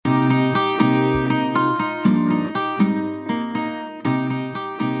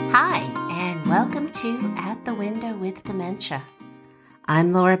Out the Window with Dementia.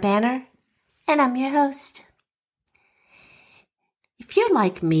 I'm Laura Banner, and I'm your host. If you're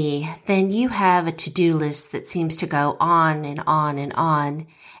like me, then you have a to-do list that seems to go on and on and on,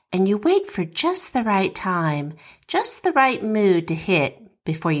 and you wait for just the right time, just the right mood to hit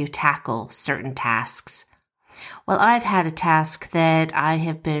before you tackle certain tasks. Well, I've had a task that I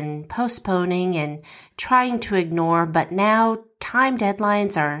have been postponing and trying to ignore, but now time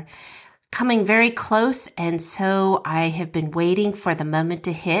deadlines are coming very close, and so I have been waiting for the moment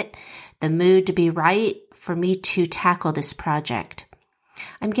to hit, the mood to be right for me to tackle this project.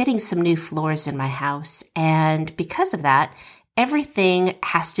 I'm getting some new floors in my house, and because of that, everything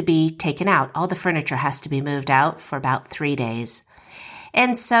has to be taken out. All the furniture has to be moved out for about 3 days.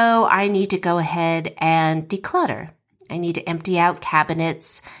 And so I need to go ahead and declutter. I need to empty out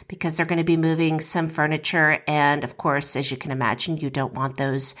cabinets because they're going to be moving some furniture. And of course, as you can imagine, you don't want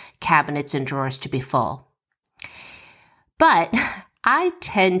those cabinets and drawers to be full. But I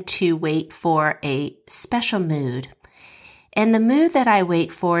tend to wait for a special mood. And the mood that I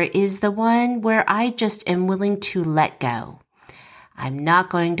wait for is the one where I just am willing to let go. I'm not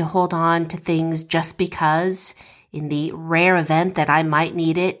going to hold on to things just because, in the rare event that I might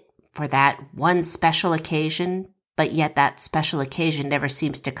need it for that one special occasion, but yet that special occasion never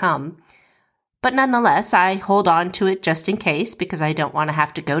seems to come. But nonetheless, I hold on to it just in case because I don't want to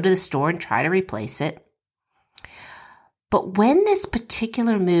have to go to the store and try to replace it. But when this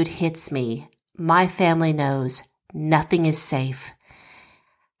particular mood hits me, my family knows nothing is safe.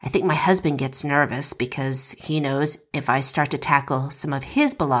 I think my husband gets nervous because he knows if I start to tackle some of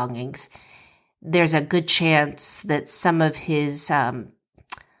his belongings, there's a good chance that some of his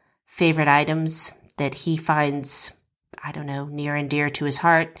favorite items that he finds, near and dear to his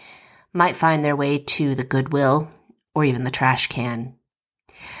heart, might find their way to the Goodwill or even the trash can.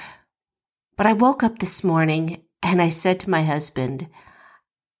 But I woke up this morning and I said to my husband,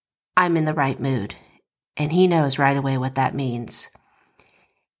 I'm in the right mood. And he knows right away what that means.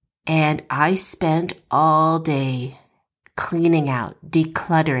 And I spent all day cleaning out,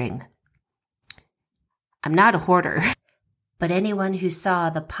 decluttering. I'm not a hoarder, but anyone who saw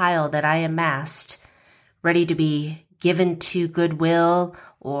the pile that I amassed, ready to be given to Goodwill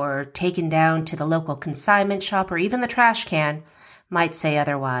or taken down to the local consignment shop or even the trash can, might say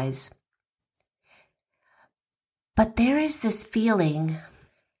otherwise. But there is this feeling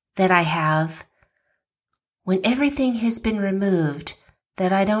that I have when everything has been removed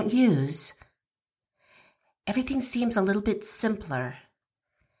that I don't use. Everything seems a little bit simpler,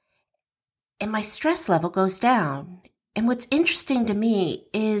 and my stress level goes down. And what's interesting to me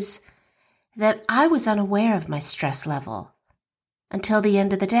is that I was unaware of my stress level until the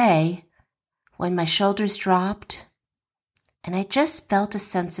end of the day when my shoulders dropped and I just felt a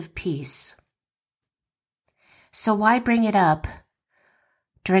sense of peace. So why bring it up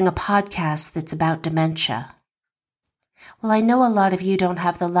during a podcast that's about dementia? Well, I know a lot of you don't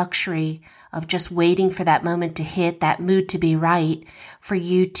have the luxury of just waiting for that moment to hit, that mood to be right, for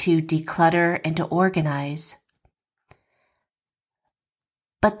you to declutter and to organize.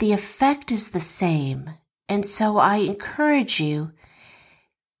 But the effect is the same, and so I encourage you,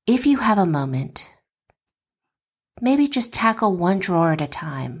 if you have a moment, maybe just tackle one drawer at a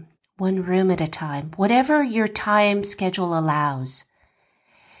time, one room at a time, whatever your time schedule allows.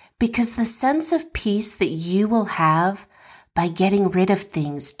 Because the sense of peace that you will have by getting rid of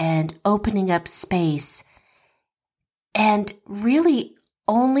things and opening up space and really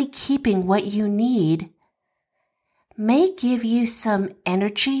only keeping what you need may give you some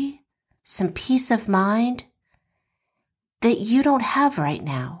energy, some peace of mind that you don't have right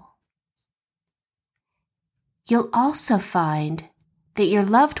now. You'll also find that your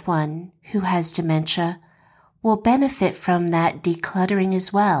loved one who has dementia will benefit from that decluttering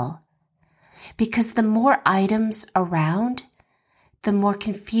as well, because the more items around, the more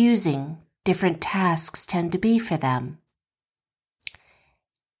confusing different tasks tend to be for them.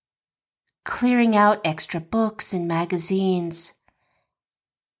 Clearing out extra books and magazines,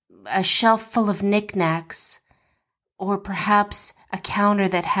 a shelf full of knickknacks, or perhaps a counter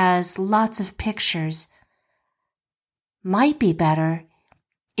that has lots of pictures might be better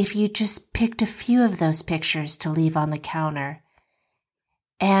if you just picked a few of those pictures to leave on the counter.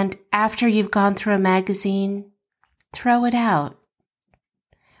 And after you've gone through a magazine, throw it out.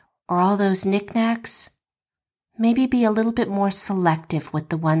 Or all those knickknacks, maybe be a little bit more selective with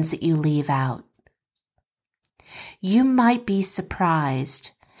the ones that you leave out. You might be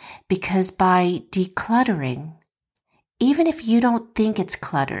surprised because by decluttering, even if you don't think it's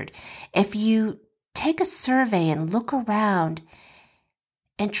cluttered, if you take a survey and look around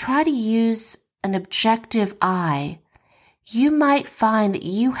and try to use an objective eye, you might find that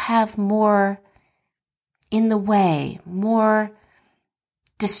you have more in the way, more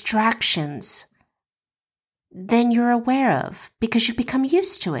distractions than you're aware of because you've become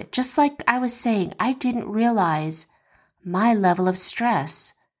used to it. Just like I was saying, I didn't realize my level of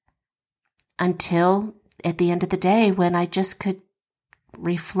stress until at the end of the day when I just could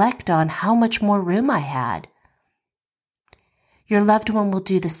reflect on how much more room I had. Your loved one will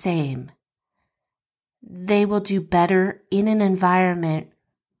do the same. They will do better in an environment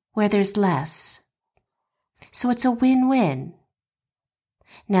where there's less. So it's a win-win.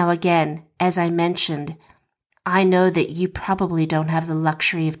 Now again, as I mentioned, I know that you probably don't have the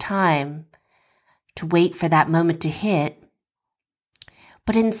luxury of time to wait for that moment to hit.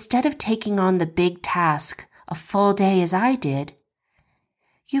 But instead of taking on the big task a full day as I did,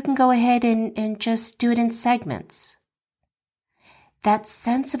 you can go ahead and just do it in segments. That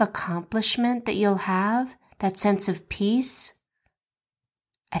sense of accomplishment that you'll have, that sense of peace,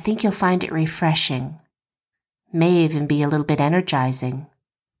 I think you'll find it refreshing. May even be a little bit energizing.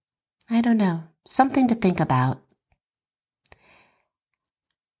 I don't know. Something to think about.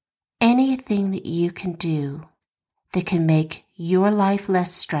 Anything that you can do that can make your life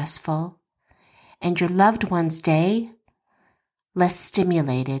less stressful and your loved one's day less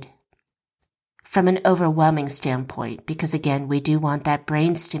stimulated from an overwhelming standpoint, because again, we do want that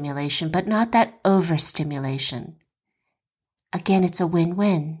brain stimulation, but not that overstimulation. Again, it's a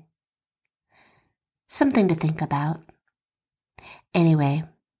win-win. Something to think about. Anyway,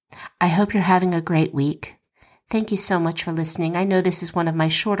 I hope you're having a great week. Thank you so much for listening. I know this is one of my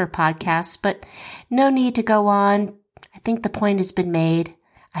shorter podcasts, but no need to go on. I think the point has been made.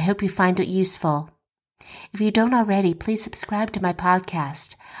 I hope you find it useful. If you don't already, please subscribe to my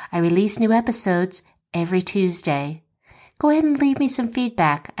podcast. I release new episodes every Tuesday. Go ahead and leave me some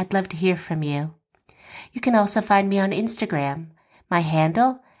feedback. I'd love to hear from you. You can also find me on Instagram. My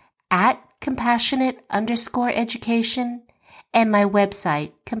handle, @compassionate_education, and my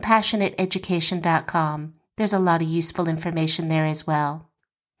website, compassionateeducation.com. There's a lot of useful information there as well.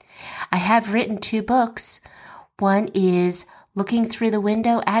 I have written 2 books. One is Looking Through the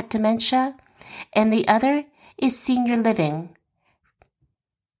Window at Dementia, and the other is Senior Living,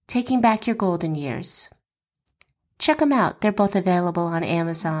 Taking Back Your Golden Years. Check them out. They're both available on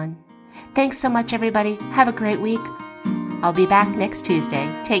Amazon. Thanks so much, everybody. Have a great week. I'll be back next Tuesday.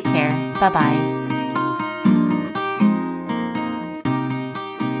 Take care. Bye-bye.